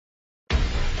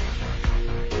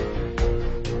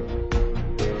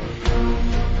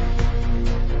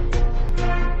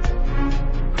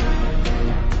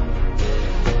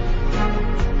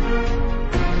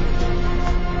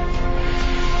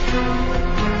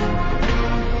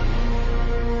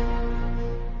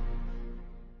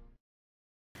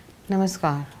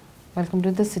Namaskar. Welcome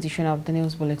to this edition of the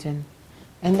News Bulletin.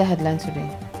 In the headlines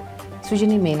today,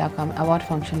 Sujani Mela Cum Award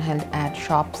Function held at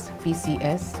Shops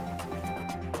PCS.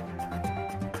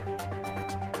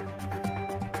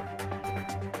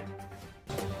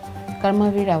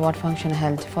 Karmavir Award Function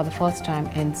held for the first time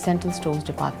in Central Stores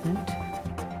Department.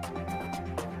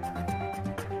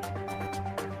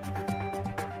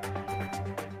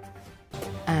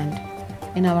 And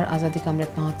in our Azadi Ka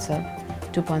Amrit Mahotsav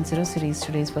 2.0 series,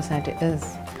 today's personality is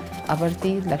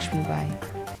Abarti Lakshmi Bai.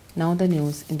 Now the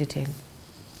news in detail.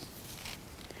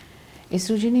 A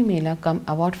Sujani Mela Cum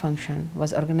Award function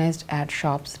was organized at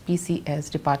Shops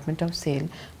PCS Department of Sale,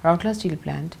 Rourkela Steel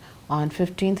Plant on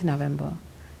 15th November.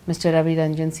 Mr. Ravi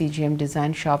Ranjan CGM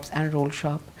Design Shops and Roll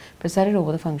Shop presided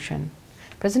over the function.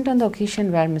 Present on the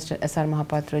occasion were Mr. S.R.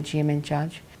 Mahapatra GM in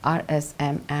charge,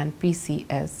 RSM and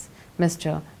PCS,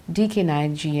 Mr. D.K.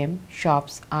 Nayak GM,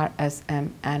 Shops,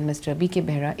 RSM and Mr. B.K.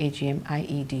 Behra AGM,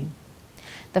 IED.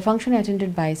 The function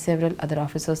attended by several other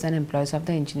officers and employees of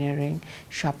the engineering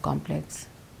shop complex.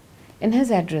 In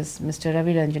his address, Mr.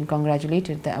 Ravi Ranjan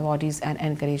congratulated the awardees and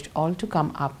encouraged all to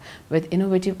come up with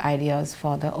innovative ideas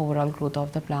for the overall growth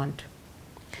of the plant.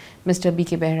 Mr.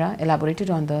 B.K. Behra elaborated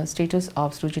on the status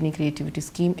of Sujani Creativity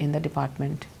Scheme in the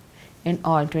department. In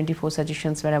all, 24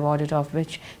 suggestions were awarded, of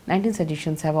which 19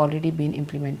 suggestions have already been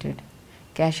implemented.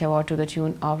 Cash award to the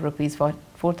tune of Rs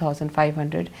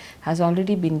 4,500 has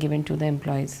already been given to the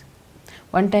employees.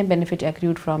 One-time benefit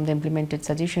accrued from the implemented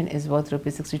suggestion is worth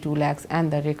Rs 62 lakhs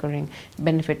and the recurring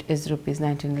benefit is Rs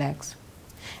 19 lakhs.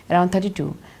 Around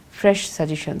 32 fresh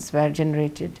suggestions were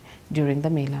generated during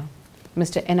the Mela.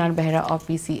 Mr. N.R. Behra of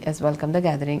PCS welcomed the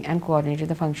gathering and coordinated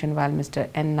the function, while Mr.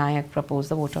 N. Nayak proposed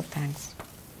the vote of thanks.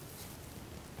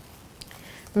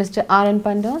 Mr. R. N.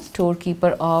 Panda,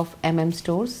 storekeeper of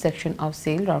Stores section of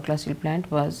Sale, Rourkela Steel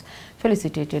Plant, was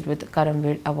felicitated with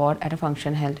Karamveer Award at a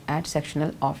function held at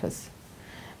sectional office.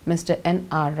 Mr. N.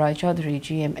 R. Roy Chaudhary,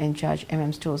 GM in charge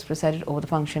Stores, presided over the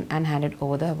function and handed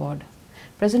over the award.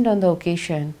 Present on the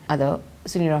occasion, other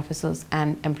senior officers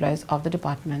and employees of the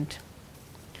department.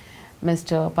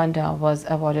 Mr. Panda was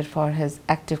awarded for his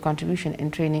active contribution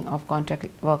in training of contract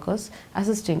workers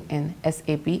assisting in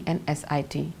SAP and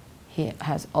SIT. He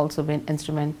has also been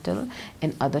instrumental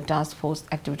in other task force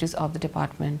activities of the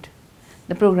department.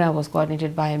 The program was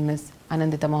coordinated by Ms.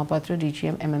 Anandita Mahapatra,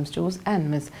 DGM Stores, and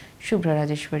Ms. Shubhra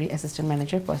Rajeshwari, Assistant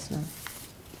Manager Personnel.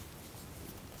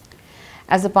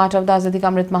 As a part of the Azadi Ka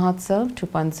Amrit Mahotsav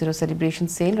 2.0 celebration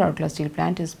sale, Rourkela Steel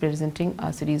Plant is presenting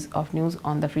a series of news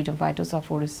on the freedom fighters of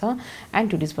Orissa,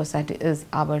 and today's personality is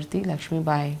Abarti Lakshmi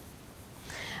Bai.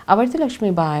 Abarti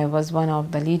Lakshmi Bai was one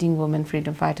of the leading women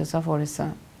freedom fighters of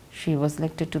Orissa. She was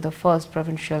elected to the first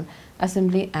provincial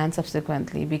assembly and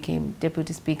subsequently became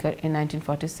deputy speaker in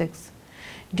 1946.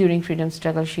 During freedom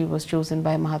struggle, she was chosen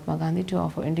by Mahatma Gandhi to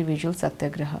offer individual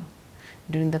satyagraha.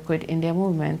 During the Quit India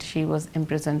movement, she was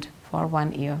imprisoned for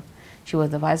 1 year. She was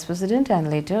the vice president and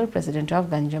later president of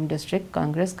Ganjam District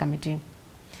Congress Committee.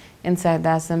 Inside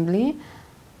the assembly,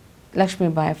 Lakshmi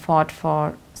Bai fought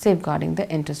for safeguarding the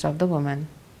interest of the women.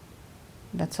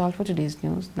 That's all for today's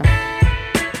news. Now